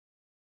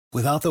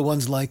Without the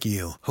ones like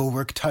you, who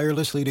work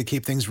tirelessly to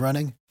keep things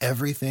running,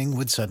 everything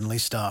would suddenly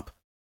stop.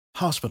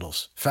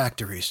 Hospitals,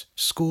 factories,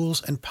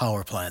 schools, and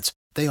power plants,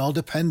 they all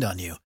depend on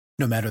you.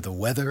 No matter the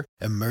weather,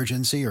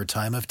 emergency, or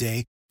time of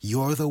day,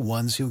 you're the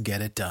ones who get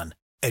it done.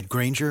 At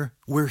Grainger,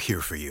 we're here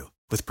for you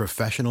with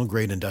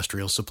professional-grade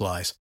industrial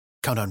supplies.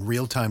 Count on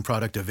real-time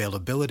product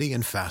availability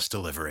and fast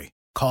delivery.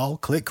 Call,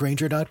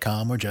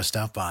 clickgrainger.com, or just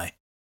stop by.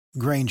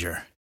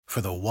 Grainger, for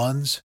the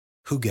ones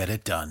who get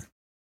it done.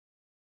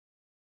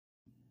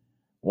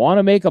 Want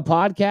to make a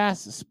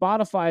podcast?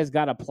 Spotify has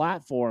got a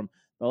platform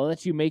that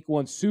lets you make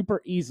one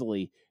super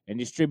easily and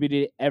distribute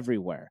it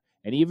everywhere,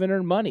 and even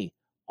earn money,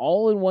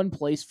 all in one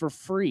place for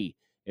free.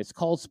 It's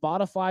called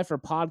Spotify for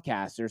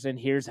Podcasters, and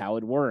here's how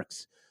it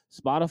works.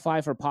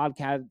 Spotify for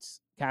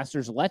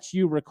Podcasters lets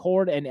you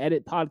record and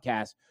edit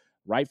podcasts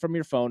right from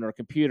your phone or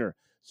computer.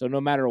 So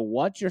no matter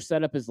what your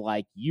setup is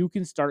like, you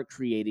can start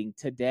creating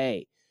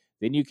today.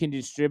 Then you can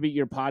distribute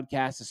your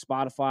podcast to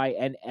Spotify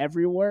and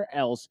everywhere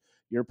else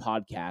your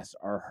podcasts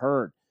are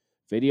heard.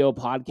 Video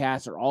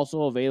podcasts are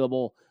also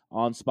available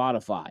on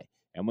Spotify.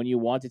 And when you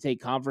want to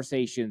take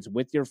conversations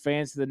with your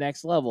fans to the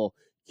next level,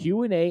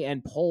 Q&A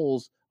and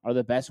polls are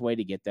the best way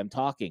to get them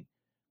talking.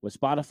 With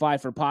Spotify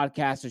for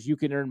Podcasters, you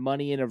can earn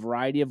money in a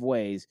variety of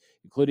ways,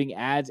 including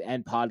ads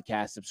and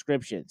podcast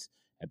subscriptions.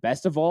 And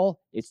best of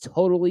all, it's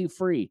totally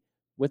free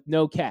with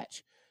no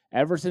catch.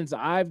 Ever since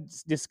I've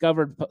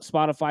discovered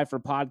Spotify for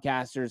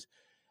Podcasters,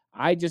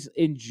 I just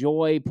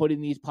enjoy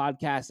putting these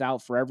podcasts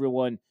out for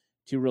everyone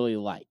to really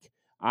like.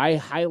 I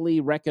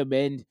highly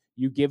recommend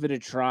you give it a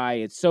try.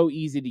 It's so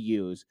easy to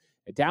use.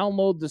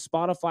 Download the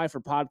Spotify for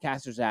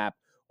Podcasters app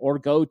or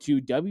go to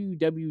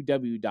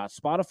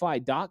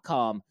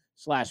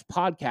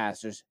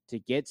www.spotify.com/podcasters to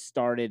get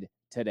started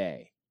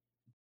today.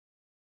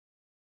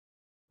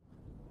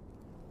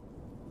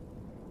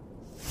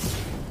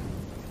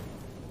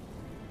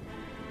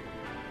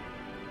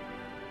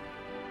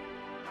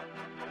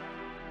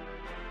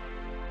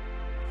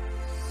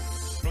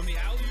 From the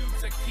alley-oop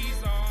to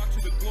Keysar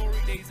to the glory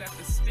days at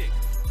the stick.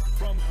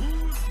 From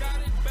who's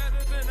got it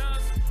better than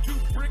us to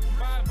brick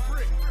by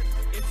brick.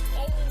 It's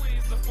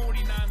always the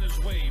 49ers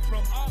way.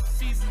 From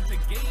off-season to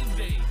game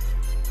day.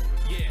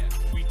 Yeah,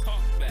 we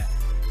talk that.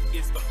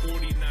 It's the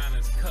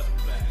 49ers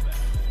cutback.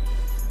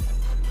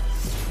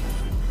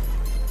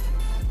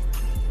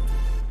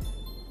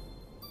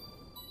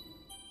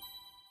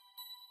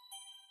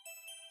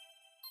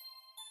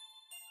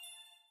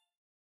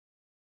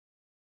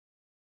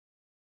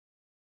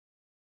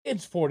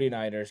 It's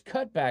 49ers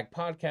Cutback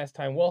Podcast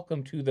time.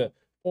 Welcome to the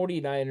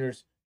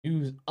 49ers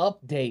News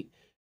Update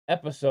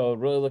episode.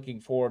 Really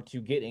looking forward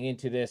to getting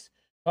into this,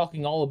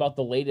 talking all about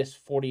the latest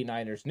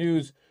 49ers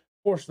news. Of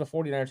course, the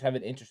 49ers have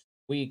an interesting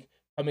week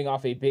coming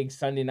off a big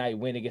Sunday night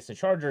win against the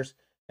Chargers.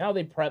 Now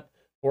they prep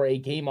for a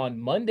game on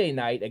Monday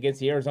night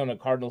against the Arizona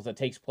Cardinals that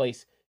takes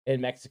place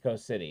in Mexico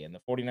City. And the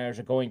 49ers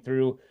are going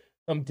through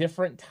some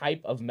different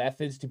type of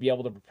methods to be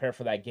able to prepare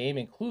for that game,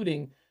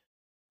 including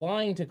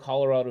flying to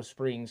Colorado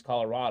Springs,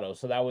 Colorado,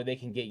 so that way they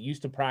can get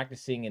used to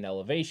practicing in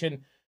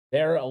elevation.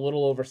 They're a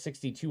little over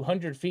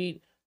 6,200 feet.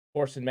 Of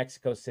course, in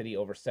Mexico City,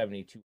 over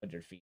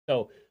 7,200 feet.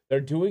 So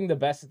they're doing the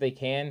best that they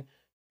can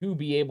to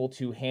be able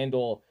to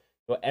handle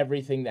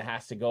everything that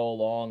has to go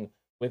along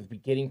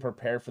with getting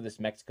prepared for this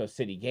Mexico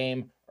City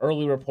game.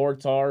 Early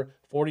reports are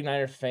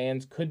 49ers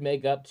fans could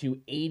make up to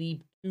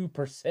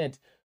 82%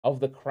 of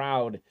the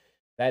crowd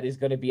that is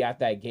going to be at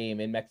that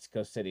game in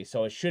Mexico City.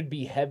 So it should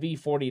be heavy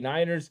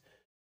 49ers.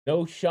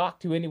 No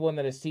shock to anyone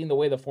that has seen the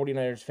way the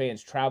 49ers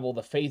fans travel.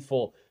 The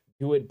faithful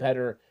do it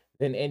better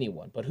than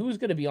anyone. But who's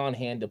going to be on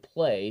hand to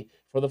play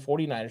for the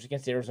 49ers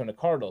against the Arizona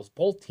Cardinals?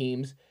 Both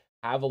teams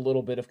have a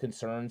little bit of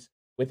concerns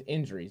with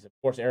injuries. Of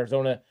course,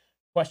 Arizona,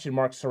 question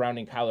marks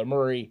surrounding Kyler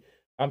Murray.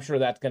 I'm sure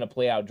that's going to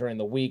play out during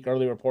the week.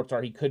 Early reports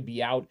are he could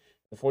be out.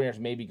 The 49ers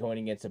may be going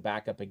against a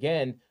backup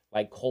again,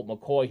 like Colt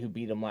McCoy, who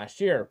beat him last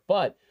year.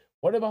 But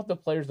what about the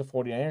players the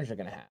 49ers are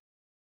going to have?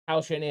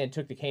 Kyle Shanahan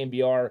took the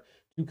KNBR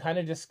to kind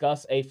of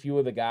discuss a few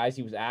of the guys.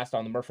 He was asked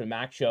on the Murphy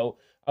Mack show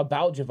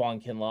about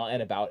Javon Kinlaw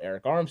and about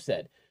Eric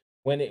Armstead.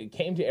 When it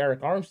came to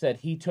Eric Armstead,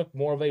 he took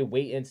more of a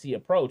wait-and-see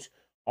approach.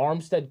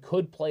 Armstead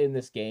could play in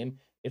this game.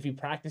 If he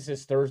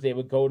practices Thursday, it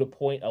would go to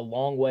point a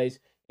long ways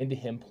into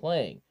him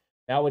playing.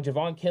 Now, with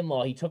Javon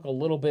Kinlaw, he took a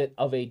little bit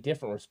of a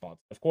different response.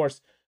 Of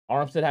course,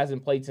 Armstead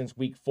hasn't played since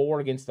week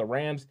 4 against the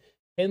Rams.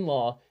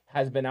 Kinlaw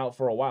has been out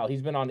for a while.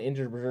 He's been on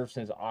injured reserve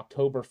since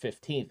October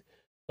 15th.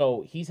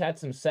 So he's had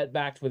some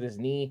setbacks with his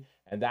knee,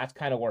 and that's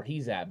kind of where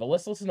he's at. But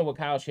let's listen to what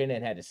Kyle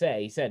Shanahan had to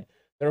say. He said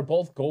they're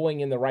both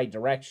going in the right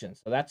direction.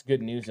 So that's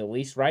good news at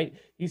least, right?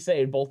 He's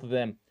saying both of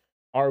them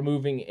are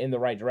moving in the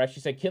right direction.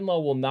 He said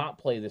Kinlaw will not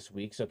play this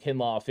week, so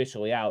Kinlaw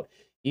officially out.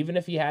 Even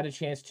if he had a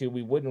chance to,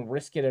 we wouldn't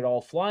risk it at all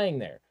flying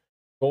there.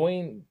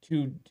 Going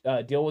to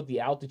deal with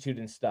the altitude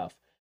and stuff.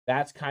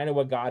 That's kind of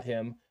what got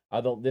him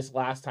this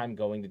last time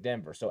going to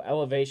Denver. So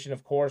elevation,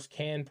 of course,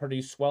 can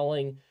produce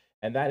swelling,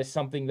 and that is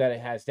something that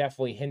has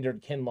definitely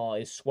hindered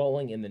Kinlaw, is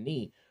swelling in the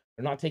knee.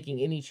 They're not taking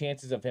any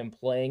chances of him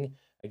playing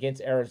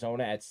against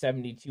Arizona at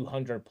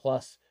 7,200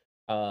 plus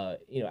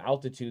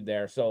altitude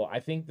there. So I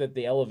think that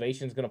the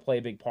elevation is going to play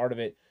a big part of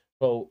it.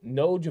 So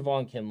no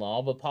Javon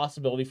Kinlaw, but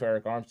possibility for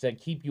Eric Armstead.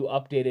 Keep you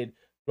updated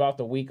throughout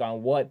the week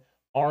on what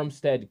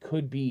Armstead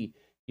could be,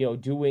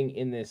 doing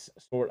in this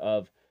sort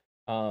of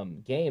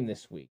game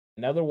this week.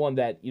 Another one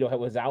that,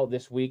 was out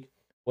this week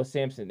was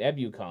Samson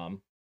Ebukam.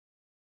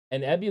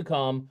 And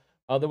Ebukam,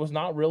 there was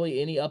not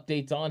really any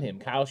updates on him.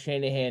 Kyle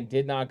Shanahan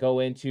did not go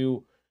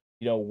into,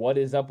 what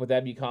is up with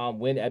Ebukam,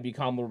 when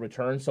Ebukam will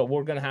return. So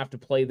we're going to have to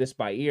play this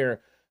by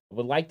ear. I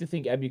would like to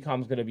think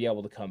Ebukam's going to be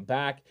able to come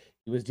back.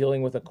 He was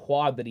dealing with a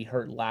quad that he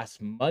hurt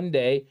last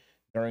Monday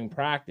during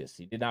practice.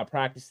 He did not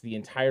practice the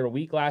entire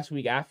week last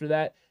week after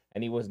that,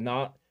 and he was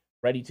not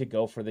ready to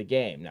go for the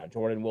game. Now,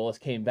 Jordan Willis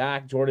came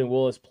back. Jordan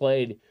Willis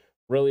played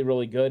really,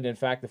 really good. In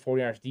fact, the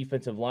 49ers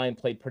defensive line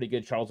played pretty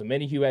good. Charles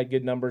Omenihu had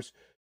good numbers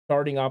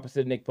starting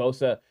opposite Nick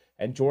Bosa,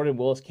 and Jordan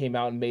Willis came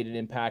out and made an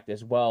impact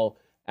as well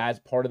as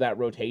part of that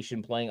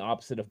rotation playing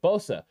opposite of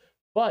Bosa.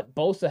 But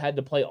Bosa had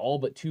to play all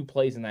but 2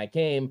 plays in that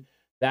game.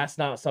 That's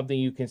not something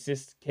you can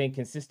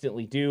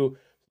consistently do.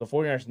 The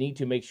 49ers need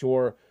to make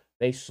sure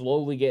they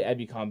slowly get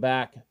Ebukam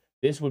back.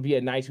 This would be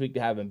a nice week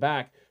to have him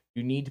back.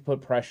 You need to put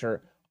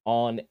pressure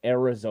on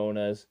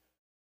Arizona's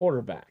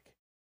quarterback.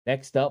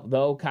 Next up,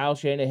 though, Kyle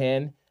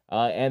Shanahan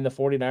and the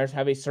 49ers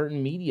have a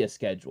certain media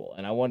schedule.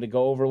 And I wanted to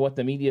go over what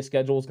the media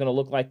schedule is going to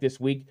look like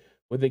this week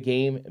with the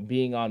game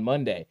being on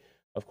Monday.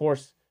 Of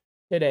course,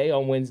 today,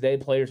 on Wednesday,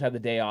 players have the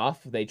day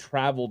off. They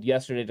traveled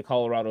yesterday to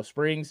Colorado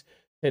Springs.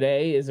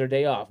 Today is their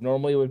day off.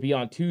 Normally it would be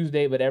on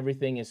Tuesday, but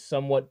everything is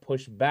somewhat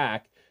pushed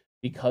back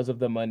because of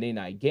the Monday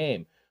night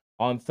game.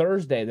 On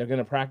Thursday, they're going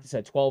to practice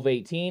at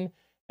 12:18,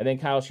 and then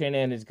Kyle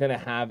Shanahan is going to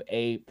have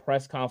a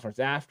press conference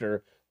after.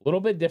 A little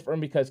bit different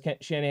because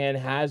Shanahan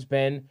has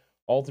been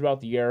all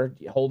throughout the year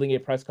holding a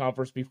press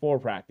conference before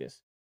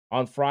practice.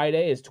 On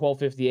Friday is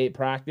 12:58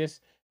 practice,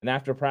 and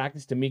after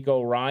practice,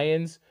 D'Amico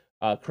Ryans,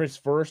 Chris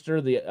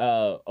Forster, the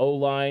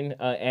O-line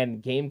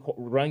and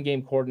run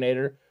game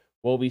coordinator,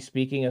 will be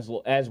speaking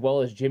as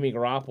well as Jimmy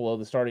Garoppolo,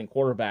 the starting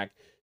quarterback.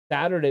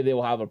 Saturday, they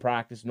will have a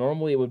practice.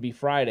 Normally, it would be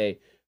Friday,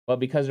 but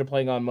because they're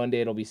playing on Monday,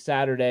 it'll be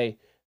Saturday.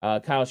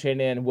 Kyle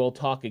Shanahan will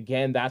talk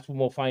again. That's when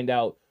we'll find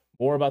out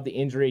more about the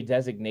injury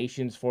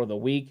designations for the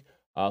week,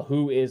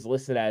 who is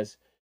listed as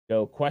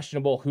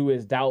questionable, who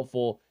is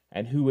doubtful,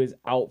 and who is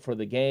out for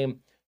the game.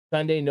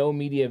 Sunday, no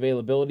media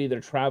availability. They're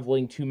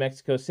traveling to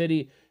Mexico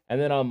City. And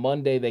then on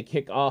Monday, they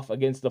kick off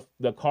against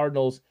the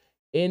Cardinals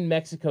in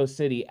Mexico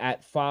City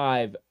at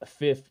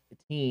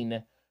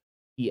 5:15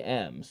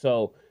 p.m.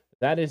 So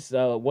that is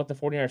what the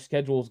 49ers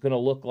schedule is going to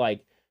look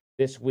like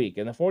this week.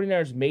 And the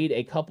 49ers made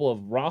a couple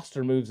of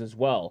roster moves as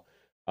well.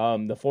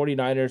 The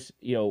 49ers,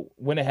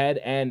 went ahead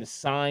and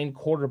signed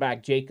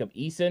quarterback Jacob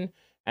Eason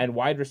and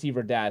wide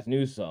receiver Dazz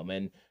Newsome.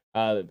 And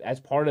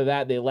as part of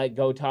that, they let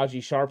go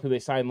Taji Sharp, who they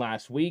signed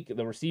last week,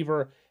 the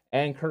receiver,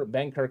 and Kurt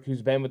Benkirk,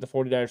 who's been with the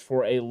 49ers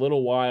for a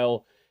little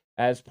while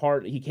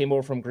he came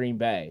over from Green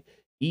Bay.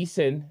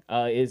 Eason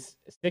is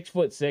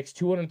 6'6",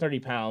 230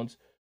 pounds,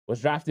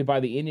 was drafted by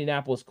the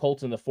Indianapolis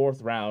Colts in the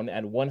 4th round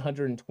at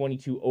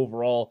 122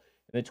 overall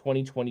in the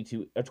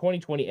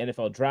 2020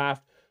 NFL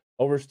Draft.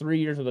 Over his 3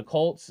 years with the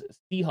Colts,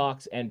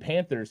 Seahawks, and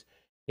Panthers,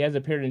 he has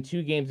appeared in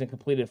 2 games and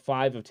completed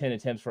 5 of 10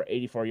 attempts for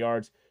 84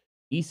 yards.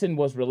 Eason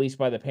was released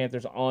by the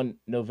Panthers on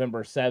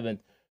November 7th.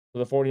 So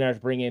the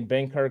 49ers bring in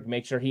Benkirk,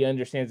 make sure he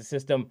understands the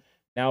system.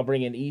 Now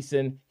bring in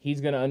Eason.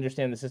 He's going to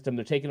understand the system.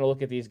 They're taking a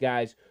look at these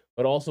guys,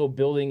 but also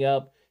building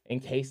up in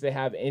case they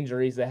have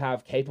injuries, they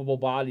have capable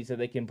bodies that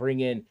they can bring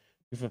in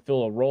to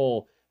fulfill a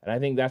role. And I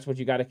think that's what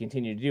you got to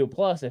continue to do.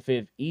 Plus, if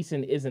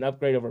Eason is an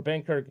upgrade over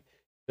Benkirk,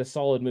 it's a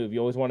solid move. You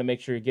always want to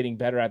make sure you're getting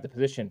better at the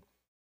position.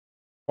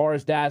 As far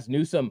as Dazz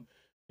Newsome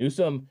is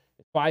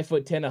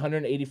 5'10",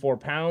 184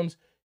 pounds.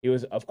 He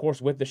was, of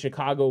course, with the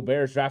Chicago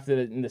Bears,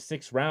 drafted in the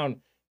 6th round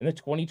in the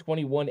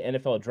 2021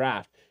 NFL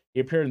Draft. He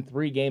appeared in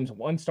 3 games,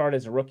 1 start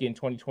as a rookie in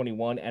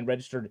 2021, and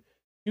registered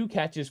 2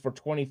 catches for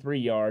 23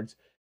 yards,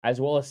 as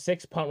well as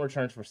 6 punt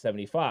returns for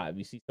 75.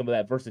 You see some of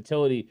that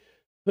versatility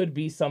could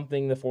be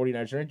something the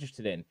 49ers are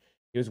interested in.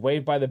 He was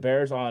waived by the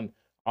Bears on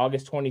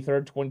August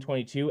 23rd,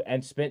 2022,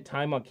 and spent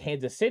time on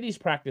Kansas City's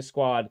practice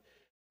squad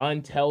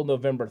until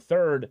November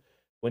 3rd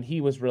when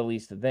he was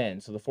released then.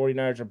 So the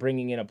 49ers are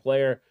bringing in a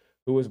player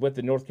who was with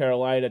the North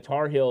Carolina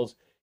Tar Heels.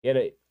 He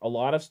had a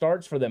lot of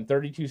starts for them,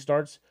 32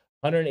 starts,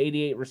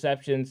 188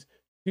 receptions,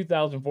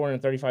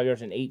 2,435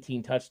 yards, and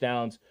 18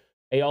 touchdowns.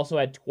 He also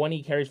had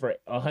 20 carries for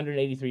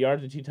 183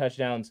 yards and 2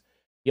 touchdowns.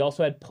 He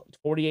also had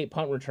 48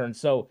 punt returns.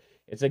 So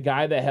it's a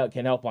guy that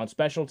can help on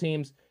special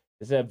teams.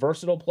 It's a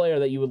versatile player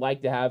that you would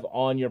like to have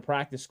on your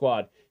practice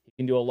squad. He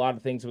can do a lot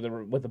of things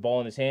with the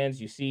ball in his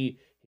hands. You see,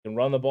 he can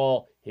run the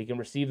ball, he can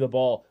receive the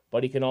ball,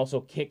 but he can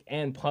also kick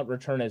and punt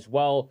return as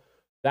well.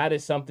 That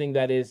is something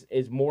that is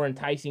more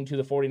enticing to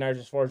the 49ers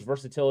as far as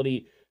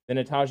versatility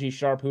than Taji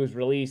Sharp, who was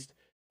released.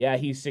 Yeah,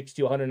 he's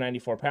 6'2",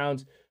 194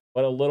 pounds,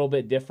 but a little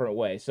bit different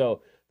way.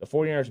 So the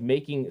 49ers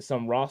making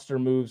some roster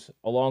moves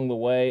along the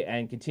way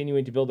and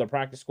continuing to build their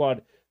practice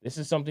squad. This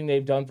is something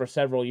they've done for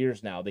several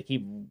years now. They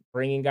keep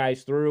bringing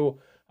guys through.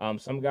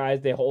 Some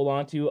guys they hold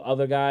on to,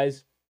 other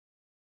guys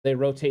they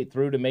rotate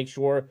through to make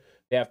sure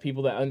they have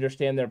people that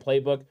understand their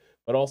playbook,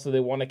 but also they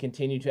want to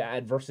continue to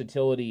add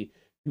versatility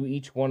to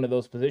each one of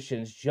those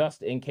positions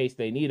just in case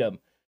they need them.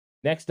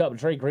 Next up,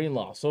 Dre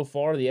Greenlaw. So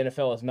far, the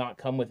NFL has not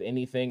come with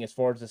anything as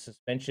far as the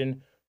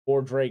suspension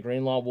for Dre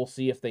Greenlaw. We'll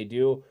see if they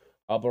do.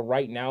 But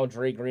right now,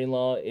 Dre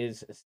Greenlaw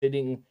is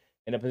sitting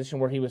in a position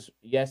where he was,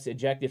 yes,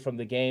 ejected from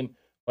the game,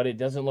 but it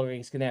doesn't look like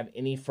he's going to have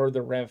any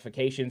further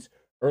ramifications.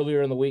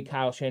 Earlier in the week,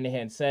 Kyle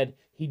Shanahan said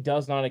he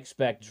does not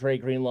expect Dre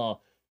Greenlaw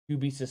to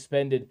be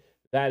suspended.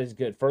 That is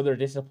good. Further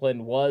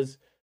discipline was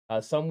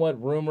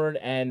somewhat rumored,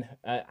 and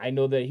I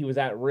know that he was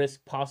at risk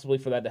possibly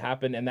for that to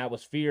happen, and that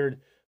was feared.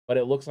 But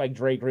it looks like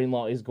Dre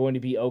Greenlaw is going to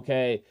be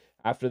okay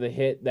after the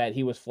hit that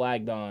he was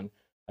flagged on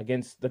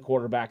against the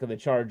quarterback of the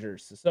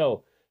Chargers.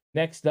 So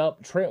next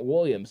up, Trent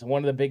Williams.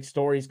 One of the big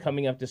stories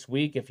coming up this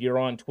week, if you're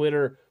on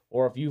Twitter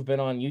or if you've been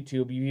on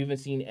YouTube, you've even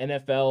seen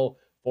NFL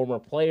former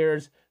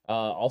players,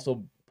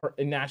 also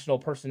national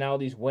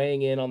personalities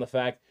weighing in on the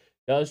fact,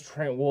 does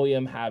Trent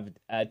Williams have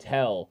a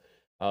tell?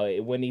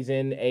 When he's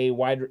in a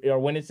wide, or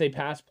when it's a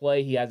pass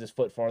play, he has his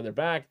foot farther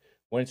back.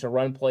 When it's a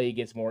run play, he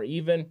gets more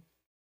even.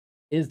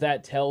 Is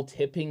that tell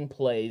tipping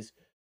plays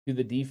to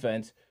the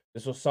defense?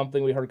 This was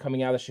something we heard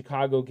coming out of the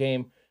Chicago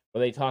game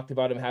where they talked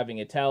about him having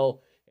a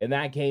tell. In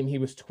that game, he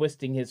was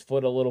twisting his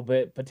foot a little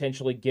bit,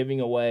 potentially giving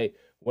away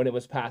when it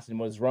was passed and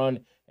was run,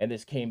 and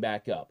this came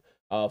back up.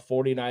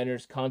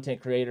 49ers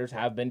content creators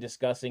have been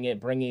discussing it,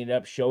 bringing it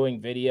up,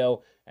 showing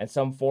video, and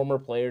some former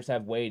players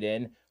have weighed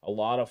in. A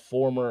lot of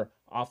former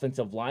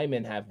offensive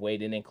linemen have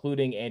weighed in,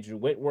 including Andrew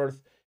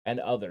Whitworth and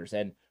others.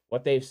 And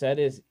what they've said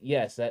is,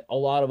 yes, that a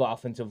lot of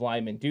offensive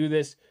linemen do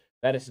this.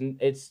 That is,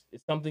 it's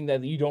something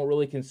that you don't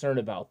really concern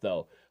about,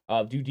 though.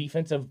 Do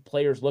defensive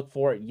players look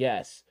for it?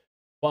 Yes.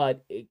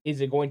 But is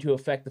it going to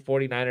affect the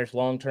 49ers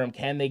long term?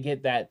 Can they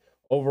get that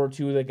over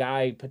to the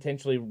guy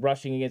potentially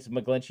rushing against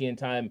McGlinchey in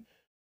time?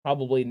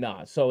 Probably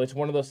not. So it's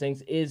one of those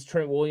things. Is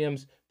Trent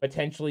Williams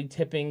potentially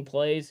tipping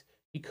plays?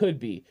 He could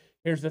be.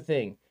 Here's the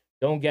thing.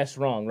 Don't guess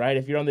wrong, right?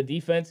 If you're on the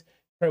defense,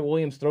 Trent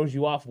Williams throws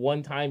you off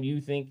one time,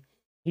 you think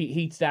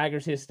he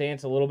staggers his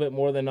stance a little bit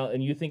more than,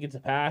 and you think it's a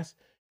pass,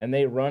 and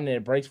they run and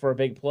it breaks for a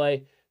big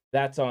play,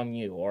 that's on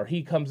you. Or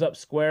he comes up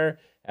square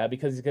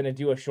because he's going to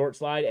do a short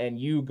slide, and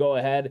you go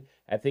ahead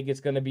and think it's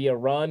going to be a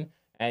run,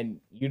 and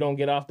you don't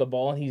get off the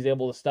ball, and he's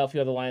able to stuff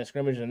you at the line of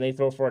scrimmage, and they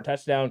throw for a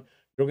touchdown.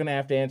 You're going to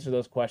have to answer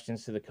those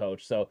questions to the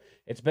coach. So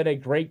it's been a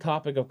great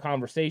topic of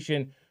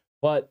conversation,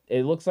 but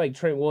it looks like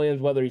Trent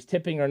Williams, whether he's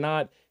tipping or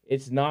not,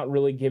 it's not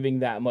really giving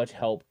that much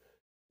help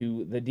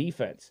to the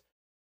defense.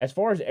 As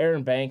far as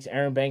Aaron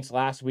Banks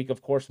last week,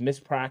 of course,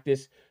 missed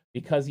practice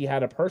because he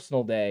had a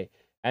personal day.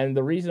 And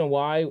the reason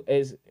why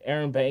is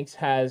Aaron Banks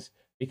has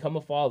become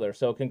a father.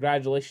 So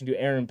congratulations to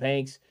Aaron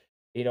Banks,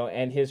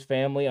 and his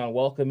family on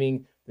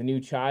welcoming the new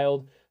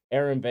child.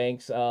 Aaron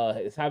Banks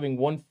is having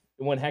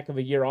one heck of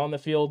a year on the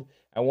field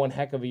and one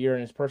heck of a year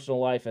in his personal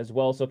life as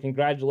well. So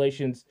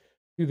congratulations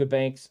to the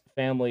Banks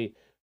family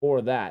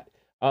for that.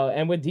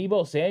 And with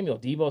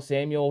Deebo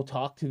Samuel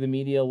talked to the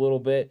media a little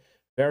bit.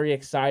 Very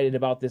excited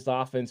about this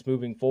offense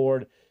moving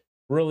forward.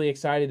 Really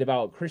excited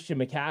about Christian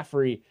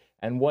McCaffrey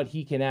and what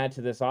he can add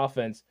to this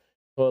offense.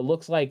 So it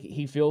looks like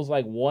he feels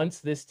like once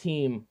this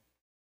team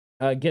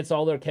gets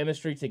all their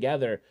chemistry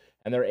together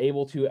and they're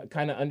able to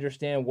kind of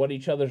understand what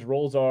each other's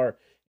roles are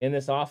in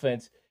this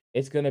offense,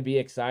 it's going to be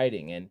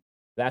exciting. And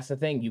that's the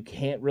thing. You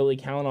can't really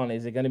count on,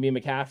 is it going to be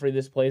McCaffrey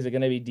this play? Is it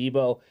going to be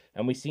Deebo?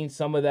 And we've seen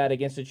some of that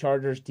against the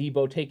Chargers.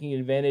 Deebo taking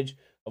advantage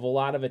of a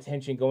lot of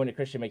attention going to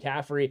Christian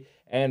McCaffrey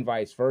and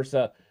vice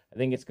versa. I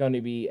think it's going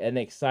to be an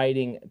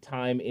exciting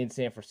time in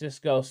San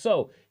Francisco.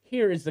 So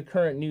here is the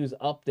current news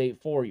update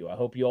for you. I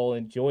hope you all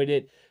enjoyed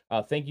it.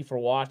 Thank you for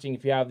watching.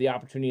 If you have the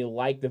opportunity to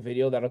like the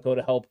video, that'll go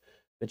to help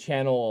the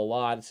channel a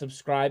lot.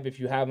 Subscribe if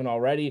you haven't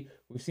already.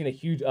 We've seen a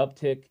huge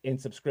uptick in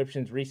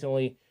subscriptions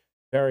recently.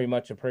 Very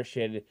much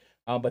appreciated.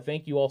 But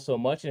thank you all so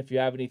much. And if you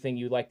have anything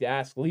you'd like to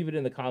ask, leave it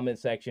in the comment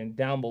section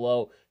down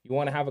below. You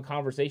want to have a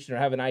conversation or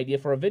have an idea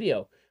for a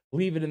video,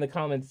 leave it in the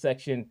comment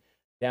section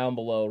down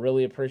below.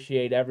 Really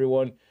appreciate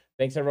everyone.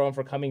 Thanks everyone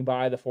for coming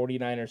by the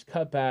 49ers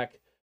Cutback.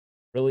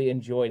 Really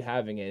enjoyed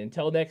having it.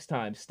 Until next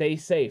time, stay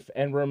safe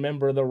and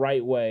remember the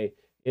right way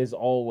is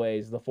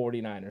always the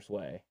 49ers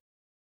way.